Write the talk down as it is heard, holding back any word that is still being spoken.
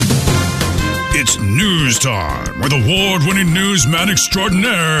It's news time with award-winning newsman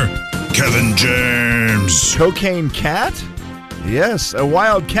extraordinaire, Kevin James. Cocaine cat? Yes, a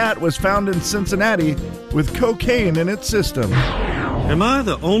wild cat was found in Cincinnati with cocaine in its system. Am I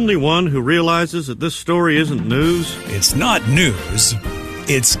the only one who realizes that this story isn't news? It's not news.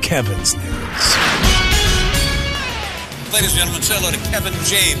 It's Kevin's news. Ladies and gentlemen, say hello to Kevin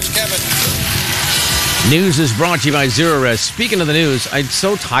James. Kevin. News is brought to you by Zero Rest. Speaking of the news, I'm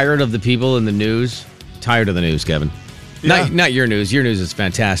so tired of the people in the news. Tired of the news, Kevin. Yeah. Not your news. Your news is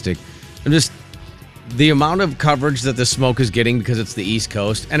fantastic. I'm just... The amount of coverage that the smoke is getting because it's the East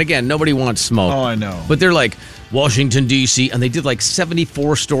Coast. And again, nobody wants smoke. Oh, I know. But they're like, Washington, D.C., and they did like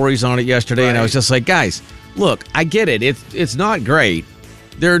 74 stories on it yesterday. Right. And I was just like, guys, look, I get it. It's not great.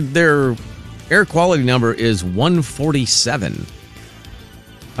 Their air quality number is 147.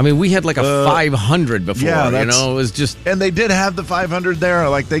 I mean, we had like a 500 before, it was just... And they did have the 500 there,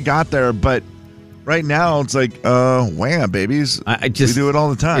 like they got there, but right now it's like, wham, babies. I just, we do it all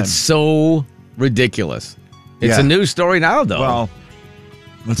the time. It's so ridiculous. It's a news story now, though. Well,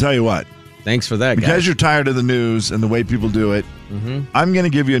 I'll tell you what. Thanks for that, Because guys. you're tired of the news and the way people do it, I'm going to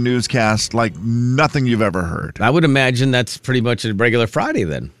give you a newscast like nothing you've ever heard. I would imagine that's pretty much a regular Friday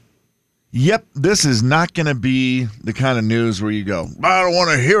then. Yep, this is not going to be the kind of news where you go, I don't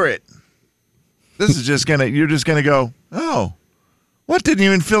want to hear it. This is just you're just going to go, oh, what didn't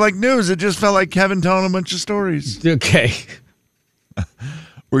even feel like news? It just felt like Kevin telling a bunch of stories. Okay.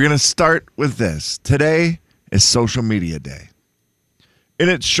 We're going to start with this. Today is Social Media Day. In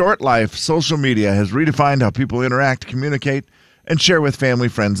its short life, social media has redefined how people interact, communicate, and share with family,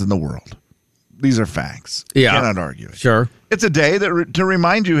 friends, in the world. These are facts. Yeah. Cannot argue it. Sure. It's a day to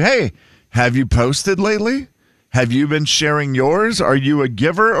remind you, hey, have you posted lately? Have you been sharing yours? Are you a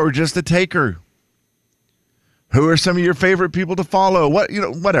giver or just a taker? Who are some of your favorite people to follow?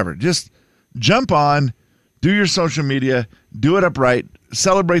 Whatever. Just jump on, do your social media, do it upright,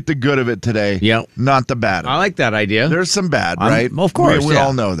 celebrate the good of it today, not the bad. I like that idea. There's some bad, right? Of course. We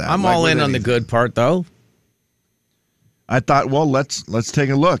all know that. I'm all in on the good part, though. I thought, well, let's take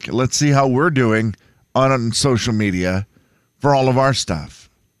a look. Let's see how we're doing on social media for all of our stuff.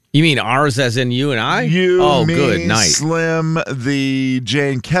 You mean ours as in you and I? You, me, good night. Slim, the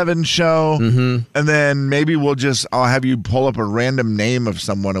Jay and Kevin show, and then maybe I'll have you pull up a random name of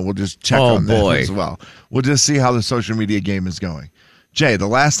someone and we'll just check on that as well. We'll just see how the social media game is going. Jay, the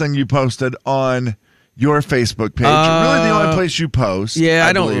last thing you posted on your Facebook page, really the only place you post. Yeah,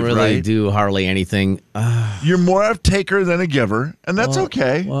 I don't really do hardly anything. You're more of a taker than a giver, and that's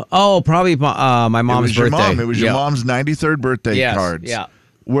okay. Probably my mom's birthday. It was your mom's 93rd birthday cards. Yeah.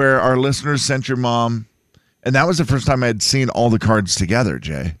 Where our listeners sent your mom, and that was the first time I had seen all the cards together,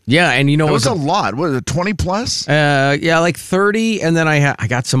 Jay. Yeah, and it was a lot. What was it, 20 plus? Like 30, and then I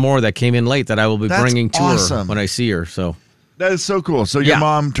got some more that came in late that I will be bringing to her when I see her. So that is so cool. So your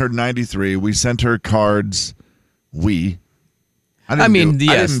mom turned 93. We sent her cards. I didn't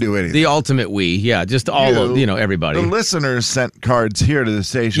do anything. The ultimate just all of everybody. The listeners sent cards here to the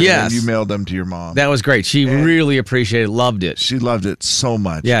station, and you mailed them to your mom. That was great. She really appreciated it, loved it. She loved it so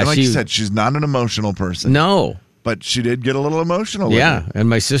much. Yeah, and like you said, she's not an emotional person. No. But she did get a little emotional. Yeah, and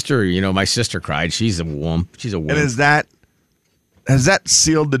my sister cried. She's a wimp. And has that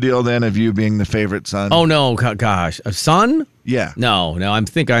sealed the deal then of you being the favorite son? Oh, no, gosh. A son? Yeah. No, I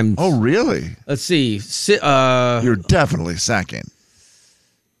think I'm... Oh, really? Let's see. You're definitely second.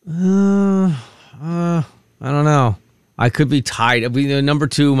 I don't know. I could be tied. Number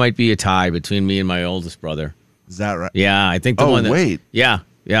 2 might be a tie between me and my oldest brother. Is that right? Yeah, I think the one that... wait. Yeah,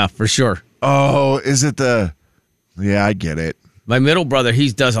 for sure. Oh, is it the... Yeah, I get it. My middle brother,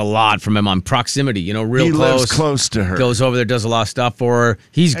 he does a lot from him on proximity, real close. He lives close to her. Goes over there, does a lot of stuff for her.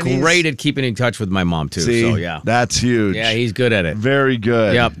 He's great at keeping in touch with my mom, too. See, so, yeah. That's huge. Yeah, he's good at it. Very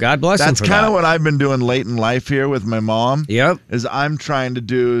good. Yep, God bless him for that. That's kind of what I've been doing late in life here with my mom. Yep. Is I'm trying to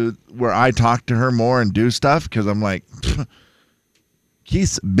do where I talk to her more and do stuff because I'm like,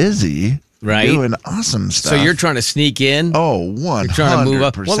 Keith's busy. Right. Doing awesome stuff. So you're trying to sneak in? Oh, 100%. You're trying to move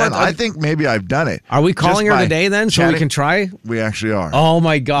up. Well, I think maybe I've done it. Are we calling her today then so we can try? We actually are. Oh,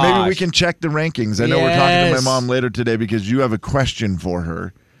 my gosh. Maybe we can check the rankings. I know we're talking to my mom later today because you have a question for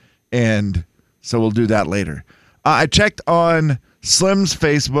her. And so we'll do that later. I checked on Slim's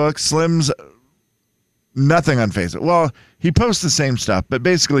Facebook. Slim's nothing on Facebook. Well, he posts the same stuff, but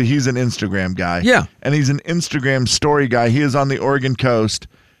basically he's an Instagram guy. Yeah. And he's an Instagram story guy. He is on the Oregon coast.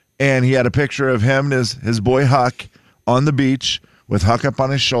 And he had a picture of him and his boy Huck on the beach with Huck up on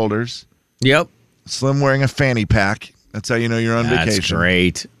his shoulders. Yep. Slim wearing a fanny pack. That's how you know you're on vacation. That's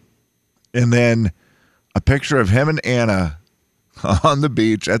great. And then a picture of him and Anna on the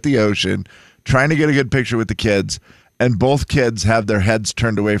beach at the ocean trying to get a good picture with the kids, and both kids have their heads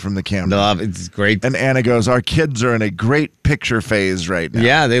turned away from the camera. No, it's great. And Anna goes, our kids are in a great picture phase right now.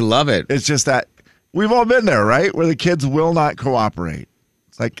 Yeah, they love it. It's just that we've all been there, right? Where the kids will not cooperate.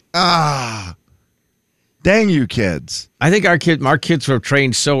 It's like, dang you kids. I think our kids were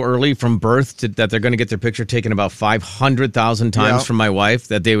trained so early from birth that they're going to get their picture taken about 500,000 times from my wife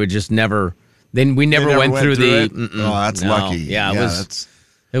that they would just never. Then we never went through the. Oh, that's lucky. Yeah,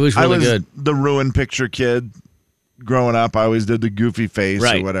 it was really good. The ruined picture kid growing up. I always did the goofy face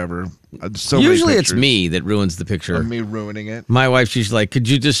or whatever. So usually it's me that ruins the picture. Or me ruining it. My wife, she's like, could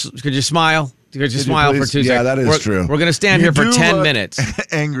you smile? Could you smile for 2 seconds? Yeah, that is true. We're going to stand here for 10 minutes.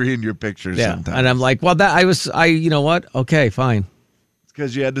 Angry in your pictures sometimes. And I'm like, well, you know what? Okay, fine. It's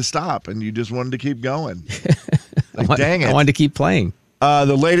because you had to stop and you just wanted to keep going. Dang it. I wanted to keep playing.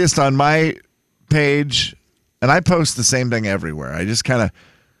 The latest on my page, and I post the same thing everywhere. I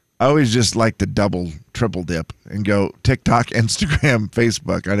always just like to triple dip and go TikTok, Instagram,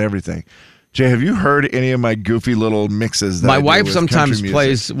 Facebook on everything. Jay, have you heard any of my goofy little mixes? My wife sometimes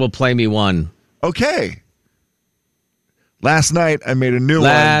will play me one. Okay. Last night I made a new one.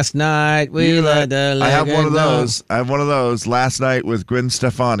 Last night we let the I have one of those. I have one of those. Last night with Gwen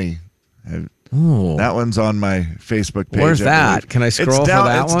Stefani. That one's on my Facebook page. Where's that? Can I scroll for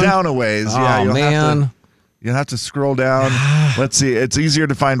that one? It's down a ways. Oh, man. You'll have to scroll down. Let's see. It's easier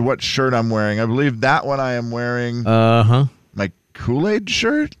to find what shirt I'm wearing. I believe that one I am wearing. My Kool-Aid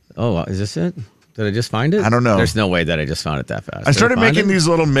shirt. Oh, is this it? Did I just find it? I don't know. There's no way that I just found it that fast. I started making these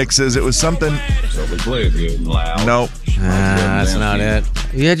little mixes. It was something. Nope. That's not it.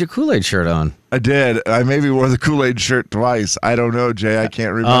 You had your Kool-Aid shirt on. I did. I maybe wore the Kool-Aid shirt twice. I don't know, Jay. I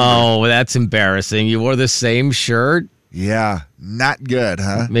can't remember. Oh, that's embarrassing. You wore the same shirt? Yeah. Not good,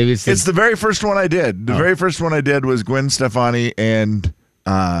 huh? Maybe it's the very first one I did. The very first one I did was Gwen Stefani and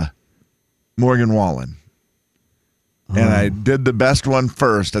Morgan Wallen. And I did the best one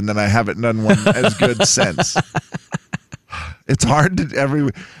first, and then I haven't done one as good since. It's hard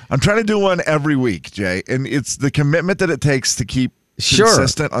to I'm trying to do one every week, Jay, and it's the commitment that it takes to keep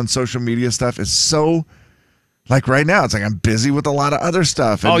consistent on social media stuff is so. Like right now, it's like I'm busy with a lot of other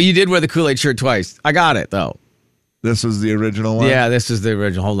stuff. Oh, you did wear the Kool-Aid shirt twice. I got it though. This was the original one. Yeah, this is the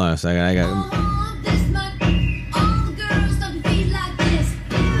original. Hold on a second. I got it.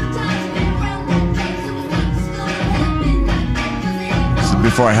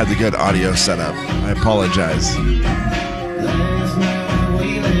 Before I had the good audio set up. I apologize.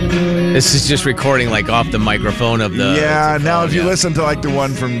 This is just recording like off the microphone of the. Yeah, now if you listen to like the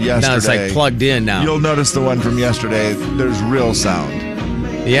one from yesterday. Now it's like plugged in now. You'll notice the one from yesterday, there's real sound.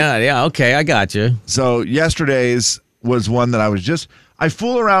 Yeah, okay, I got you. So yesterday's was one that I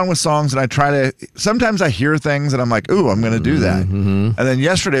fool around with songs and I try to, sometimes I hear things and I'm like, ooh, I'm going to do that. And then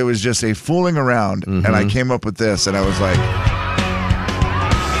yesterday was just a fooling around and I came up with this and I was like,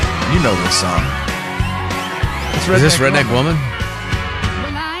 you know this song. Is this Redneck Woman?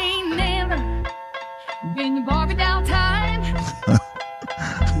 Well, I ain't never been to Barbie downtown.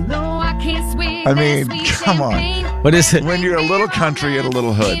 No, I can't swing. I mean, come on. What is it? When you're a little country and a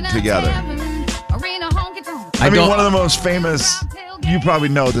little hood together. I mean, one of the most famous, you probably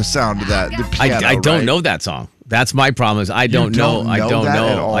know the sound of that, the piano, I don't right? know that song. That's my problem is I don't know. I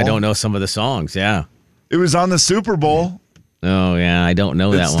don't know some of the songs, yeah. It was on the Super Bowl. Oh, yeah, I don't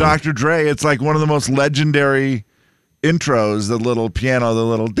know that one. It's Dr. Dre. It's like one of the most legendary intros, the little piano, the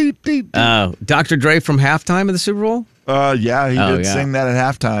little deep, deep, deep. Dr. Dre from halftime of the Super Bowl? Yeah, he did sing that at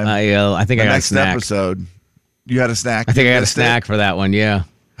halftime. I think I got a snack. Next episode. You had a snack? I think I got a snack for that one, yeah.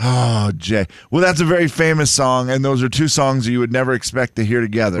 Oh, Jay. Well, that's a very famous song, and those are two songs that you would never expect to hear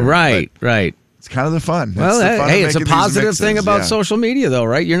together. Right. It's kind of the fun. Well, it's a positive thing about social media, though,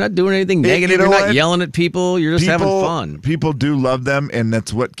 right? You're not doing anything negative. You're not yelling at people. You're just having fun. People do love them, and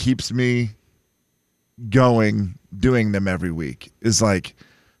that's what keeps me going, doing them every week. Is like,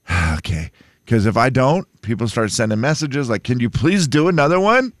 okay. Because if I don't, people start sending messages like, can you please do another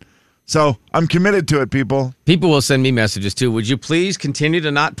one? So I'm committed to it, people. People will send me messages, too. Would you please continue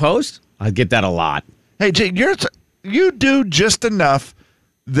to not post? I get that a lot. Hey, Jay, you do just enough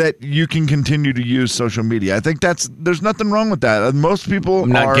that you can continue to use social media. I think there's nothing wrong with that. Most people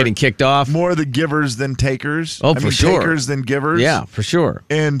I'm not getting kicked off. More the givers than takers. Oh, for sure. Takers than givers. Yeah, for sure.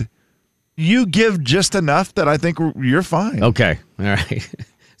 And you give just enough that I think you're fine. Okay. All right.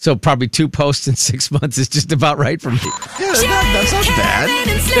 So probably 2 posts in 6 months is just about right for me. Yeah, that's not bad.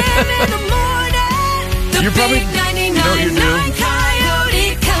 You're probably, you know what you do?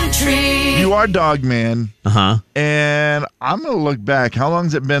 You are Dog Man. Uh-huh. And I'm going to look back. How long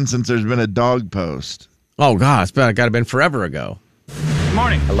has it been since there's been a dog post? Oh, God. It's got to have been forever ago.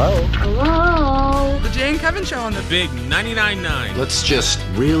 Morning. Hello? Hello? The Jay and Kevin Show on the Big 99.9. Let's just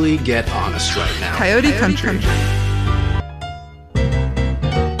really get honest right now. Coyote Country.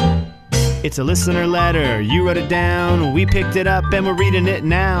 It's a listener letter. You wrote it down. We picked it up and we're reading it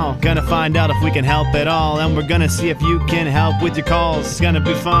now. Gonna find out if we can help at all. And we're gonna see if you can help with your calls. It's gonna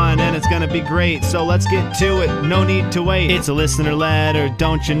be fun and it's gonna be great. So let's get to it. No need to wait. It's a listener letter,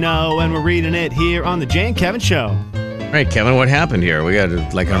 don't you know? And we're reading it here on the Jay and Kevin Show. All right, Kevin, what happened here? We got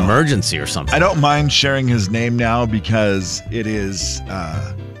an emergency or something. I don't mind sharing his name now because it is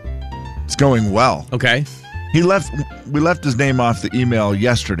it's going well. Okay. We left his name off the email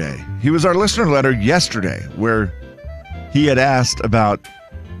yesterday. He was our listener letter yesterday where he had asked about,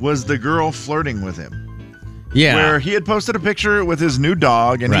 was the girl flirting with him? Yeah. Where he had posted a picture with his new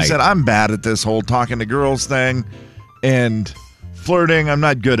dog and he said, I'm bad at this whole talking to girls thing and flirting. I'm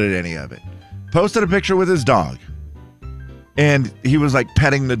not good at any of it. Posted a picture with his dog and he was like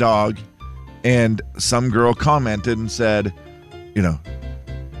petting the dog and some girl commented and said,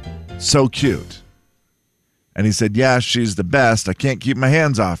 so cute. And he said, yeah, she's the best. I can't keep my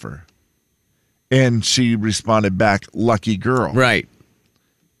hands off her. And she responded back, lucky girl. Right.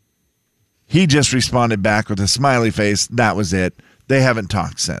 He just responded back with a smiley face. That was it. They haven't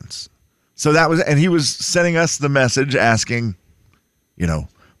talked since. So that was, and he was sending us the message asking,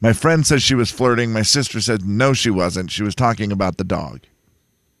 my friend says she was flirting. My sister said, no, she wasn't. She was talking about the dog.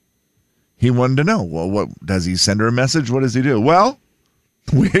 He wanted to know, well, what does he send her a message? What does he do? Well,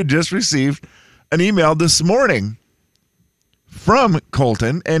 we had just received an email this morning from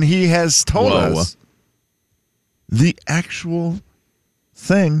Colton, and he has told us the actual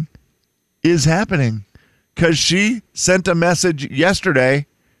thing is happening because she sent a message yesterday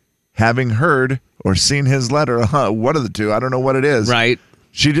having heard or seen his letter. One of the two. I don't know what it is. Right.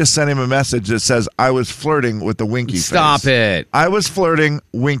 She just sent him a message that says, I was flirting with the winky face. Stop it. I was flirting,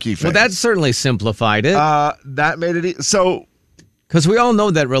 winky face. Well, that certainly simplified it. That made it so... Because we all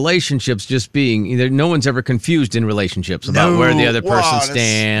know that relationships just being, no one's ever confused in relationships about where the other person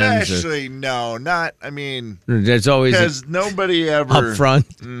stands. Especially, there's always because nobody ever up front.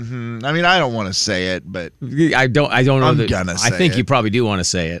 Mm-hmm. I mean, I don't want to say it, but I don't know. I'm gonna say I think it. you probably do want to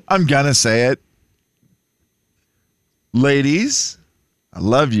say it. I'm gonna say it, ladies. I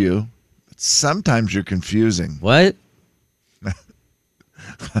love you, but sometimes you're confusing. What?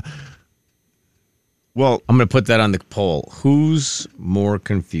 Well, I'm going to put that on the poll. Who's more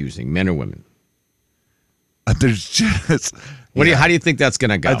confusing, men or women? There's just... How do you think that's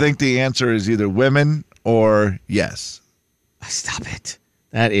going to go? I think the answer is either women or yes. Stop it.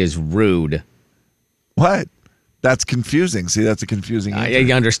 That is rude. What? That's confusing. See, that's a confusing answer.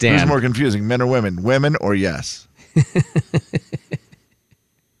 I understand. Who's more confusing, men or women? Women or yes?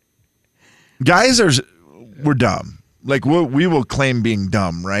 Guys we're dumb. Like, we will claim being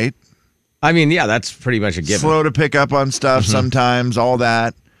dumb, right? I mean, yeah, that's pretty much a given. Slow to pick up on stuff sometimes, all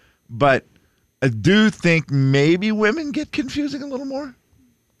that. But I do think maybe women get confusing a little more.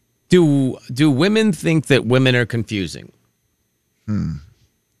 Do women think that women are confusing? You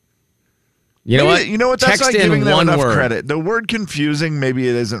know what? You know what? That's Text not giving in them one enough word. credit. The word confusing, maybe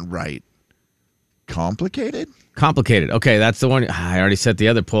it isn't right. Complicated? Complicated. Okay, that's the one. I already set the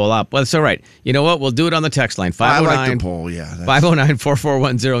other poll up. Well, that's all right. You know what? We'll do it on the text line. 509, I like the poll, yeah.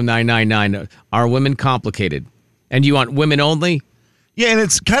 509-441-0999. Are women complicated? And you want women only? Yeah, and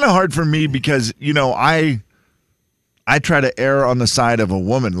it's kind of hard for me because, I try to err on the side of a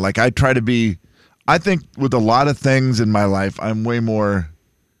woman. Like, I think with a lot of things in my life, I'm way more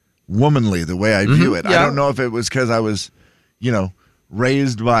womanly the way I view it. Yeah. I don't know if it was because I was,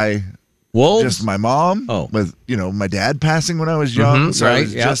 raised by... Wolves? Just my mom with, my dad passing when I was young. So I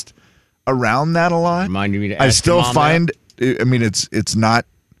was just around that a lot. Reminding me to ask I still your mom find, it's not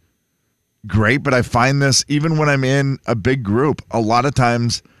great, but I find this even when I'm in a big group, a lot of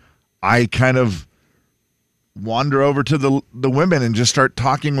times I kind of wander over to the women and just start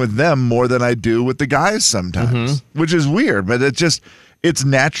talking with them more than I do with the guys sometimes, which is weird, but it's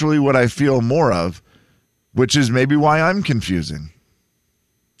naturally what I feel more of, which is maybe why I'm confusing.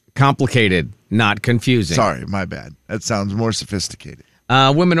 Complicated, not confusing. Sorry, my bad. That sounds more sophisticated.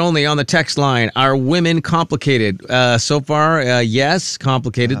 Women only on the text line. Are women complicated? So far, yes.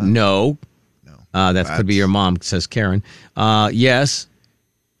 Complicated, no. That could be your mom, says Karen. Yes.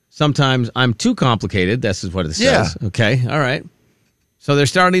 Sometimes I'm too complicated. This is what it says. Yeah. Okay, all right. So they're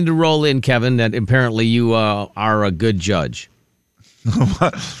starting to roll in, Kevin, that apparently you are a good judge.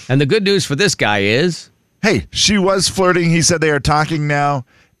 And the good news for this guy is... Hey, she was flirting. He said they are talking now.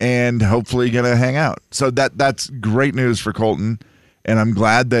 And hopefully going to hang out. So that's great news for Colton. And I'm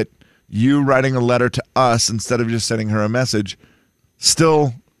glad that you writing a letter to us instead of just sending her a message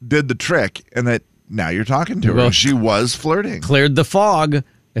still did the trick and that now you're talking to her. Well, She was flirting. Cleared the fog.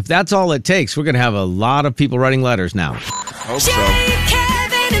 If that's all it takes, we're going to have a lot of people writing letters now. Hope so. Jay,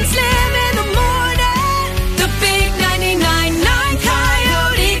 Kevin, and Slim in the morning. The big 99.9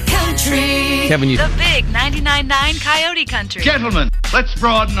 Coyote Country. Kevin, you... The big 99.9 Coyote Country. Gentlemen, let's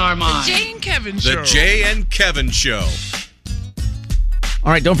broaden our minds. Jay and Kevin The Show. Jay and Kevin Show.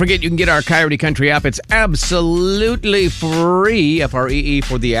 All right, don't forget you can get our Coyote Country app. It's absolutely free, Free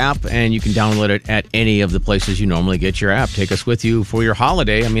for the app, and you can download it at any of the places you normally get your app. Take us with you for your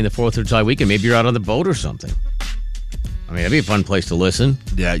holiday. I mean, the 4th of July weekend. Maybe you're out on the boat or something. I mean, that'd be a fun place to listen.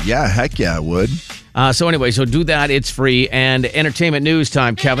 Yeah, heck yeah, it would. So do that. It's free. And entertainment news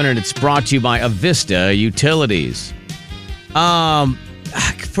time, Kevin, and it's brought to you by Avista Utilities.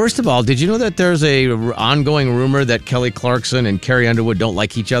 First of all, did you know that there's a ongoing rumor that Kelly Clarkson and Carrie Underwood don't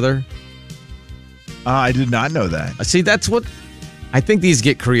like each other? I did not know that. See, that's what I think these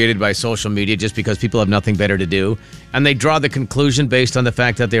get created by social media just because people have nothing better to do. And they draw the conclusion based on the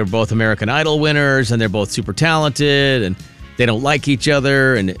fact that they're both American Idol winners and they're both super talented and they don't like each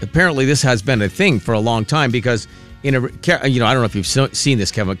other. And apparently this has been a thing for a long time because I don't know if you've seen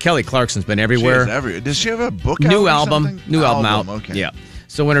this, Kevin. Kelly Clarkson's been everywhere. Does she have a book out? New or album. something? New album out. Okay. Yeah.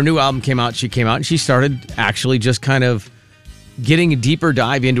 So when her new album came out, she came out and she started actually just kind of getting a deeper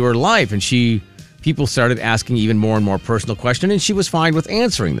dive into her life. And people started asking even more and more personal questions, and she was fine with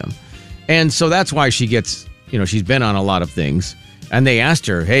answering them. And so that's why she gets, she's been on a lot of things. And they asked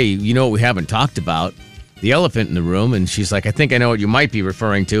her, hey, you know what we haven't talked about? The elephant in the room. And she's like, I think I know what you might be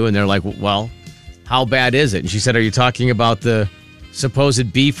referring to. And they're like, well, how bad is it? And she said, are you talking about the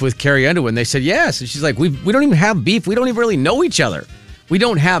supposed beef with Carrie Underwood? And they said, yes. And she's like, we don't even have beef. We don't even really know each other. We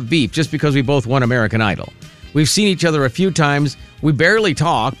don't have beef just because we both won American Idol. We've seen each other a few times. We barely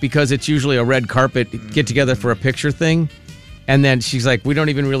talk because it's usually a red carpet get together for a picture thing. And then she's like, we don't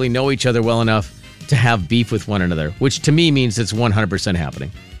even really know each other well enough to have beef with one another, which to me means it's 100%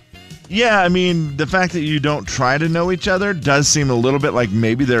 happening. Yeah, I mean, the fact that you don't try to know each other does seem a little bit like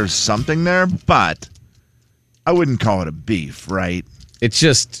maybe there's something there, but I wouldn't call it a beef, right? It's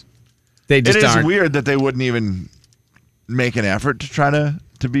just, they just aren't. It is weird that they wouldn't even make an effort to try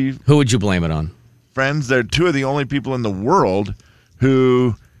to be. Who would you blame it on? Friends. They're two of the only people in the world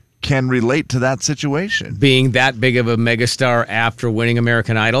who can relate to that situation. Being that big of a megastar after winning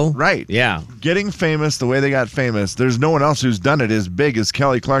American Idol? Right. Yeah. Getting famous the way they got famous. There's no one else who's done it as big as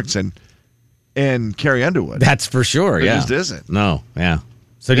Kelly Clarkson and Carrie Underwood. That's for sure, There yeah. just isn't. No, yeah.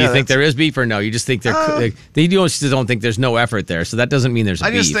 So do you think there is beef or no? You just think they just don't think there's no effort there. So that doesn't mean there's beef.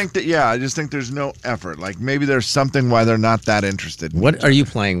 I just think there's no effort. Like maybe there's something why they're not that interested. What are you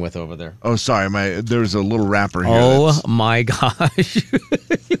playing with over there? Oh, sorry, there's a little wrapper here. Oh my gosh.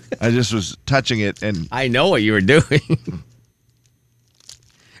 I just was touching it and I know what you were doing.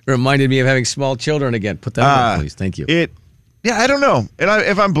 Reminded me of having small children again. Put that away, please. Thank you. I don't know. And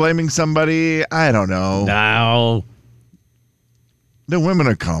if I'm blaming somebody, I don't know. No. The women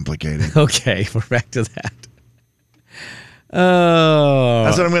are complicated. Okay, we're back to that. Oh.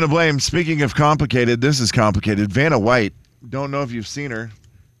 That's what I'm going to blame. Speaking of complicated, this is complicated. Vanna White. Don't know if you've seen her.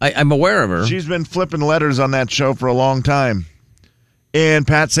 I'm aware of her. She's been flipping letters on that show for a long time. And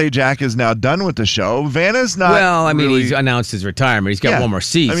Pat Sajak is now done with the show. Vanna's not. Well, I mean, really, he's announced his retirement. He's got one more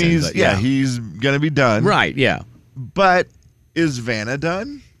season. I mean, he's going to be done. Right, yeah. But is Vanna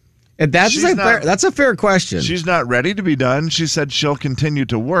done? And that's a fair question. She's not ready to be done. She said she'll continue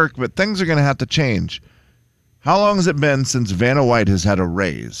to work, but things are going to have to change. How long has it been since Vanna White has had a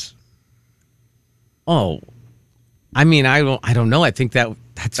raise? Oh, I mean, I don't know. I think that's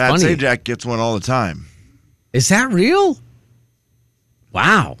Pat funny. Sajak gets one all the time. Is that real?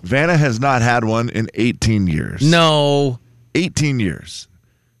 Wow. Vanna has not had one in 18 years. No. 18 years.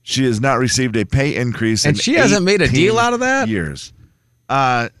 She has not received a pay increase and she hasn't made a deal out of that? Years.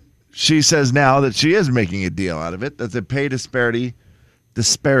 She says now that she is making a deal out of it, that the pay disparity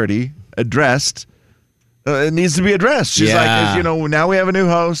addressed, it needs to be addressed. She's like, now we have a new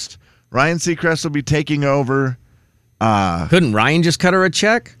host. Ryan Seacrest will be taking over. Couldn't Ryan just cut her a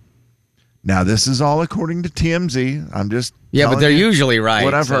check? Now, this is all according to TMZ. I'm just but they're usually right.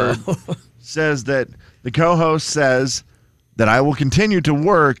 What I've heard says that the co-host says that I will continue to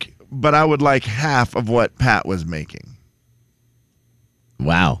work, but I would like half of what Pat was making.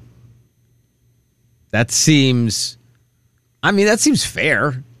 Wow. That seems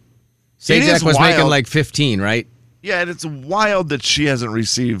fair. Sajak was making like 15, right? Yeah, and it's wild that she hasn't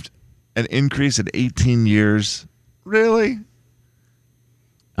received an increase in 18 years. Really?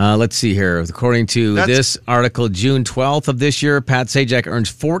 Let's see here. According to this article, June 12th of this year, Pat Sajak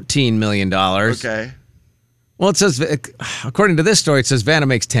earns $14 million. Okay. Well, it says, according to this story, it says Vanna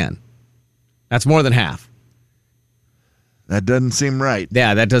makes 10. That's more than half. That doesn't seem right.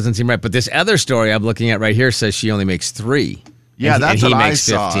 Yeah, that doesn't seem right. But this other story I'm looking at right here says she only makes 3. Yeah, and that's he what I makes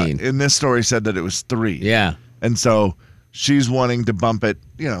saw. 15. In this story said that it was 3. Yeah. And so she's wanting to bump it,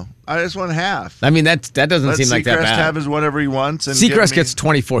 I just want half. I mean, that doesn't Let seem like that Seacrest bad. have his whatever he wants. And Seacrest gets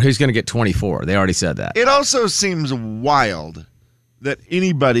 24. He's going to get 24. They already said that. It also seems wild that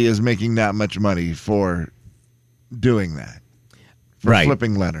anybody is making that much money for doing that. For Right.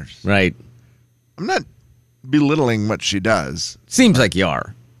 flipping letters. Right. I'm not belittling what she does. Seems like you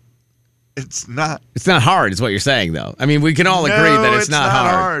are. It's not. It's not hard, is what you're saying, though. I mean, we can all agree that it's not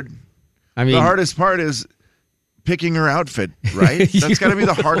hard. I mean, the hardest part is picking her outfit, right? That's got to be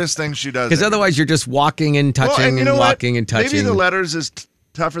the hardest thing she does. Because otherwise you're just walking and touching and walking and touching. Maybe the letters is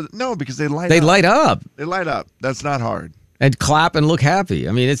tougher. No, because they light up. They light up. They light up. That's not hard. And clap and look happy.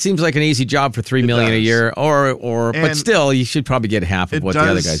 I mean, it seems like an easy job for $3 million a year, but And still, you should probably get half of what the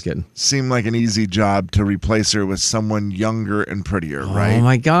other guy's getting. Seem like an easy job to replace her with someone younger and prettier, right? Oh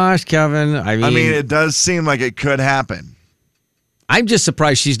my gosh, Kevin! I mean, it does seem like it could happen. I'm just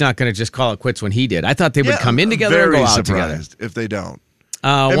surprised she's not going to just call it quits when he did. I thought they would come in together and go out together. Very surprised if they don't.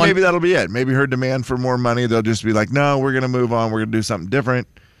 And maybe that'll be it. Maybe her demand for more money, they'll just be like, no, we're going to move on. We're going to do something different.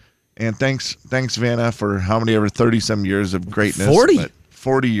 And thanks, Vanna, for how many ever 30-some years of greatness. 40. But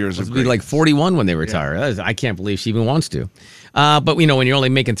 40 years of It'll greatness. be like 41 when they retire. Yeah. I can't believe she even wants to. But, when you're only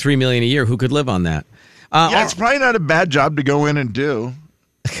making $3 million a year, who could live on that? It's probably not a bad job to go in and do.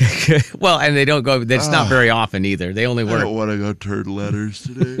 Well, and they don't go, it's not very often either. They only work. I don't want to go turd letters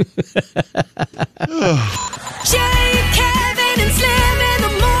today. Jay, Kevin, and Slim in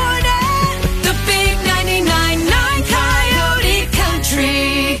the morning. The big 99.9 Coyote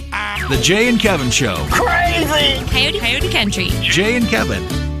Country. The Jay and Kevin Show. Crazy! Coyote Country. Jay and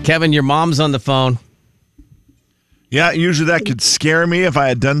Kevin. Kevin, your mom's on the phone. Yeah, usually that could scare me if I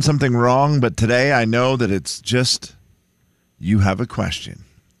had done something wrong, but today I know that it's just you have a question.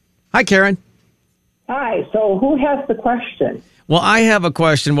 Hi, Karen. Hi. So who has the question? Well, I have a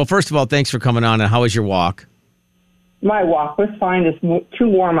question. Well, first of all, thanks for coming on. And how was your walk? My walk was fine. It's too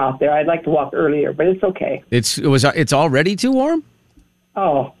warm out there. I'd like to walk earlier, but it's okay. It's already too warm?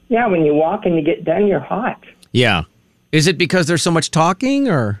 Oh, yeah. When you walk and you get done, you're hot. Yeah. Is it because there's so much talking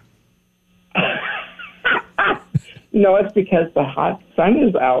or? No, it's because the hot sun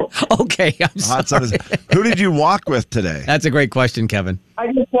is out. Okay, I'm Hot sorry. sun is, who did you walk with today? That's a great question, Kevin.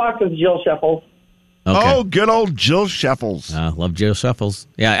 I just walked with Jill Shuffles. Okay. Oh, good old Jill Shuffles. Love Jill Shuffles.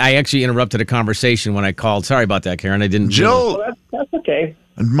 Yeah, I actually interrupted a conversation when I called. Sorry about that, Karen. I didn't. Jill. Well, that's okay.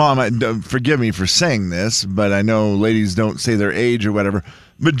 Mom, forgive me for saying this, but I know ladies don't say their age or whatever.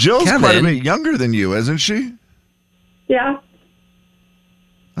 But Jill's Kevin. quite a bit younger than you, isn't she? Yeah.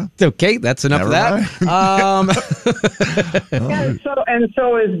 Okay, that's enough of that. Yeah,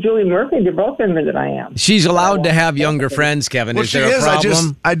 so is Julie Murphy. They're both younger than I am. She's allowed to have younger friends, Kevin. Well, is there a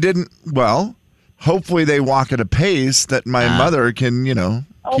problem? I didn't. Well, hopefully they walk at a pace that my mother can,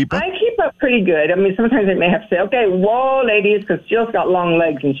 keep up. I keep up pretty good. I mean, sometimes I may have to say, okay, whoa, ladies, because Jill's got long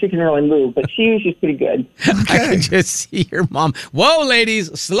legs and she can really move, but she's pretty good. I can just see your mom. Whoa,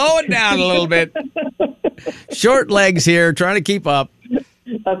 ladies, slow it down a little bit. Short legs here, trying to keep up.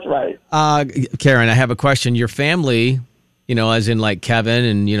 That's right. Karen, I have a question. Your family, as in like Kevin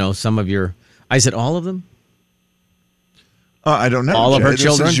and, some of your, I said all of them? I don't know. All of her This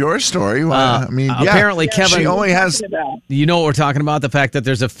children? is your story. Well, apparently, Kevin. She only has. You know what we're talking about? The fact that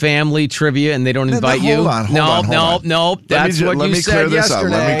there's a family trivia and they don't invite you? Hold on. No. That's what you said yesterday.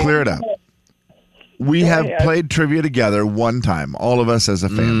 Let me clear it up. We have played trivia together one time, all of us as a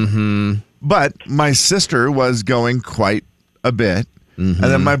family. Mm-hmm. But my sister was going quite a bit. Mm-hmm.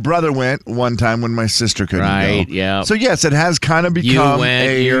 And then my brother went one time when my sister couldn't go. Right, yeah. So, yes, it has kind of become You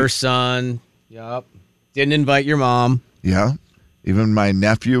went, your son. Yep. Didn't invite your mom. Yeah. Even my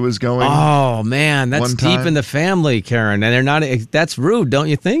nephew was going. Oh, man. That's one deep time. in the family, Karen. And they're not, that's rude, don't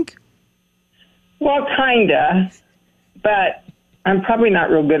you think? Well, kinda, but I'm probably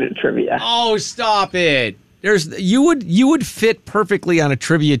not real good at trivia. Oh, stop it. You would fit perfectly on a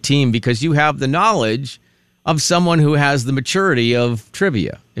trivia team because you have the knowledge of someone who has the maturity of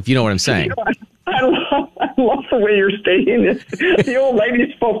trivia, if you know what I'm saying. I love the way you're stating this. The old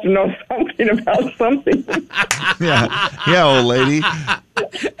lady's supposed to know something about something. Yeah, old lady.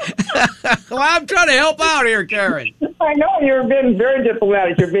 Well, I'm trying to help out here, Karen. I know you're being very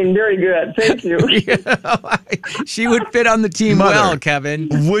diplomatic. You're being very good. Thank you. She would fit on the team well, Kevin.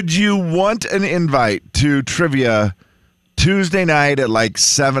 Would you want an invite to trivia Tuesday night at like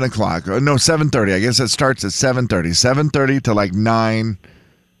 7 o'clock? No, 7:30. I guess it starts at 7:30. 7:30 to like 9.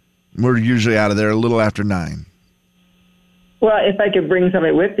 We're usually out of there a little after 9. Well, if I could bring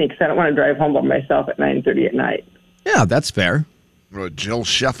somebody with me, because I don't want to drive home by myself at 9:30 at night. Yeah, that's fair. Jill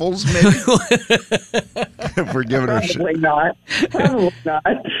Sheffels, maybe? If we're giving her Probably not. Probably not.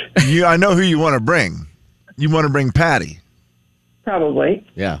 I know who you want to bring. You want to bring Patty. Probably.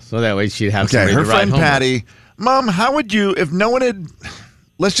 Yeah, so that way she'd have Okay, somebody her to ride friend home with. Patty. Mom, how would you, if no one had,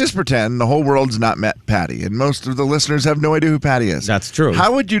 let's just pretend the whole world's not met Patty, and most of the listeners have no idea who Patty is. That's true.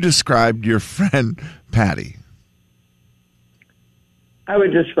 How would you describe your friend Patty? I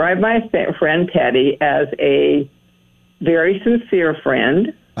would describe my friend Patty as a very sincere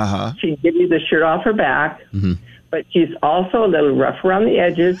friend. Uh-huh. She'd give you the shirt off her back, but she's also a little rough around the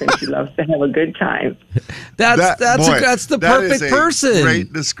edges, and she loves to have a good time. That's the perfect person.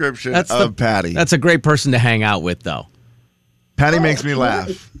 Great description of Patty. That's a great person to hang out with, though. Patty makes me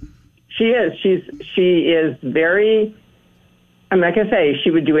laugh. She is. She is very. I'm like I say,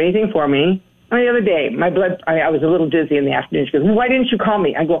 she would do anything for me. The other day, I was a little dizzy in the afternoon. She goes, "Why didn't you call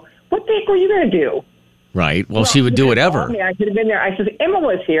me?" I go, "What the heck were you going to do?" Right. Well, she would do whatever. I could have been there. I said, "Emma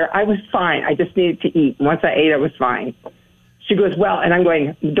was here. I was fine. I just needed to eat. Once I ate, I was fine." She goes, "Well," and I'm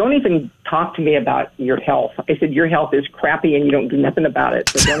going, "Don't even talk to me about your health." I said, "Your health is crappy and you don't do nothing about it.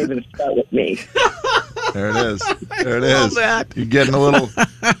 So don't even start with me." There it is. There it is. That. You're getting a little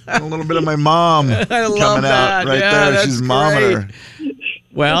bit of my mom coming out right there. She's momming her.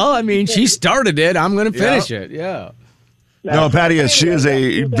 Well, I mean, she started it. I'm going to finish it. Yeah. No, Patty is. She is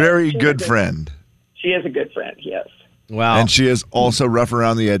a very good friend. She is a good friend. Yes. Wow. And she is also rough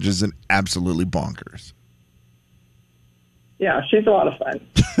around the edges and absolutely bonkers. Yeah, she's a lot of fun.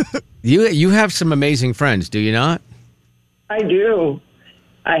 You have some amazing friends, do you not? I do.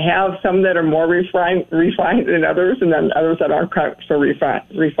 I have some that are more refined than others, and then others that aren't quite so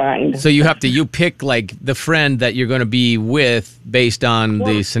refined. So you pick like the friend that you're going to be with based on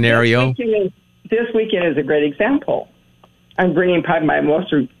the scenario? This weekend is a great example. I'm bringing probably my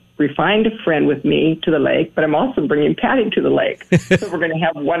most refined friend with me to the lake, but I'm also bringing Patty to the lake. So we're going to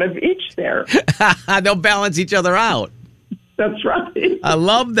have one of each there. They'll balance each other out. That's right. I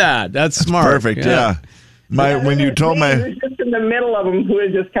love that. That's smart. Perfect, yeah. When you told me, who's just in the middle of them, who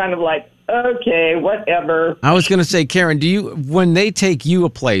is just kind of like, okay, whatever. I was going to say, Karen, when they take you a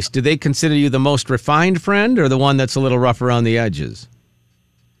place, do they consider you the most refined friend or the one that's a little rough around the edges?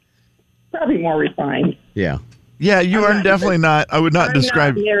 Probably more refined. Yeah. Yeah, you are definitely not. I would not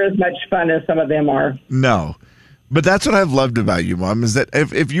describe. Not near as much fun as some of them are. No, but that's what I've loved about you, Mom. Is that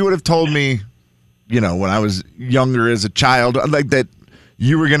if you would have told me, when I was younger as a child, like that.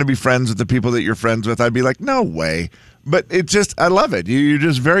 You were going to be friends with the people that you're friends with, I'd be like, no way. But I love it. You're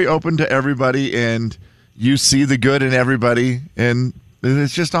just very open to everybody, and you see the good in everybody, and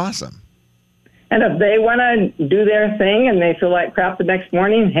it's just awesome. And if they want to do their thing and they feel like crap the next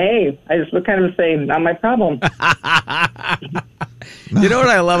morning, hey, I just look at them and say, not my problem. You know what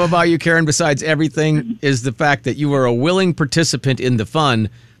I love about you, Karen, besides everything, is the fact that you are a willing participant in the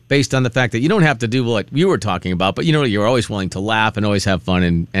fun, based on the fact that you don't have to do what you were talking about, but you're always willing to laugh and always have fun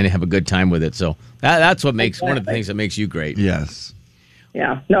and have a good time with it. So that's what makes one of the things that makes you great. Yes.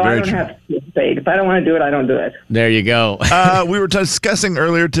 Yeah. No, I don't have to participate. If I don't want to do it, I don't do it. There you go. We were discussing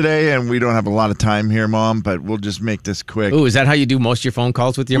earlier today, and we don't have a lot of time here, Mom, but we'll just make this quick. Ooh, is that how you do most of your phone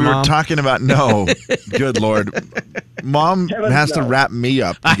calls with your mom? We were talking about, no, good Lord. Mom has to wrap me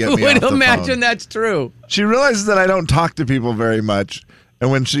up to get me off the phone. I would imagine that's true. She realizes that I don't talk to people very much. And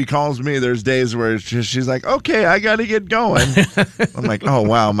when she calls me, there's days where she's like, okay, I got to get going. I'm like, oh,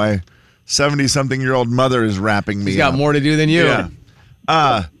 wow, my 70-something-year-old mother is wrapping me up. She's got more to do than you.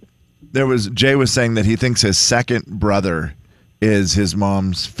 Yeah. Jay was saying that he thinks his second brother is his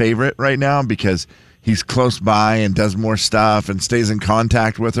mom's favorite right now because he's close by and does more stuff and stays in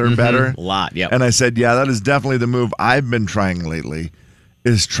contact with her better. A lot, yeah. And I said, yeah, that is definitely the move I've been trying lately,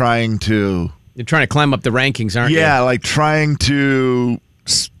 is trying to... You're trying to climb up the rankings, aren't you? Yeah, like trying to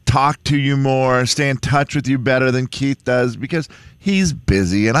talk to you more, stay in touch with you better than Keith does because he's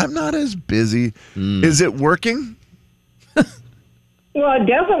busy and I'm not as busy. Is it working? Well,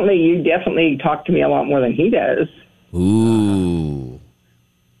 you definitely talk to me a lot more than he does. Ooh.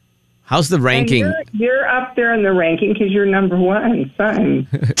 How's the ranking? And you're up there in the ranking because you're number one, son.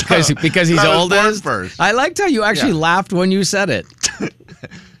 because he's oldest? First. I liked how you actually laughed when you said it.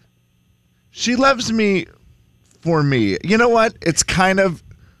 She loves me for me. You know what?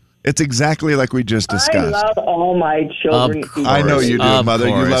 It's exactly like we just discussed. I love all my children equally. I know you do, Of Mother.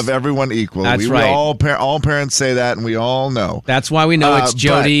 course. You love everyone equally. That's right. All parents say that, and we all know. That's why we know it's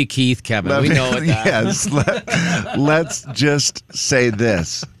Jody, Keith, Kevin. We know it. Yes. Let's just say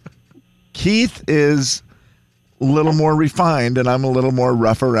this. Keith is a little more refined, and I'm a little more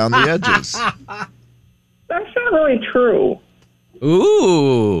rough around the edges. That's not really true.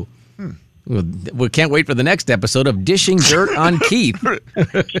 Ooh. We can't wait for the next episode of Dishing Dirt on Keith.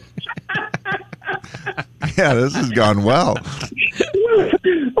 Yeah, this has gone well. Well,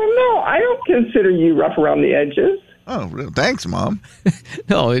 no, I don't consider you rough around the edges. Oh, really? Thanks, Mom.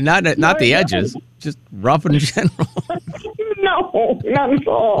 No, not the edges, just rough in general. No, not at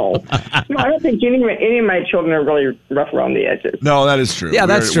all. No, I don't think any of my children are really rough around the edges. No, that is true. Yeah,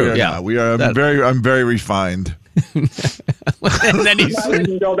 that's true. We are Yeah, not. We are. I'm very refined. And then he's, I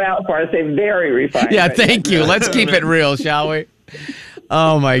wouldn't go that far. I say very refined. yeah, but thank you. Let's keep it real, shall we?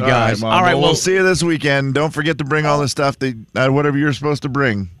 Oh my gosh! Mom. All right, well, we'll see you this weekend. Don't forget to bring all the stuff whatever you're supposed to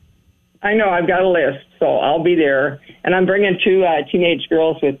bring. I know. I've got a list, so I'll be there. And I'm bringing 2 teenage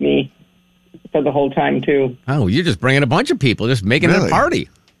girls with me for the whole time, too. Oh, you're just bringing a bunch of people, just making it a party.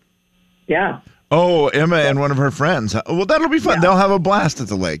 Yeah. Oh, Emma and one of her friends. Well, that'll be fun. Yeah. They'll have a blast at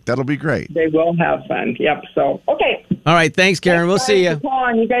the lake. That'll be great. They will have fun. Yep. So, okay. All right. Thanks, Karen. We'll see you.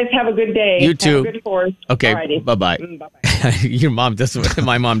 You guys have a good day. You too. Have a good course. Okay. Alrighty. Bye-bye. Bye-bye. Your mom does what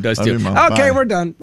my mom does, too. Mom. Okay, Bye. we're done.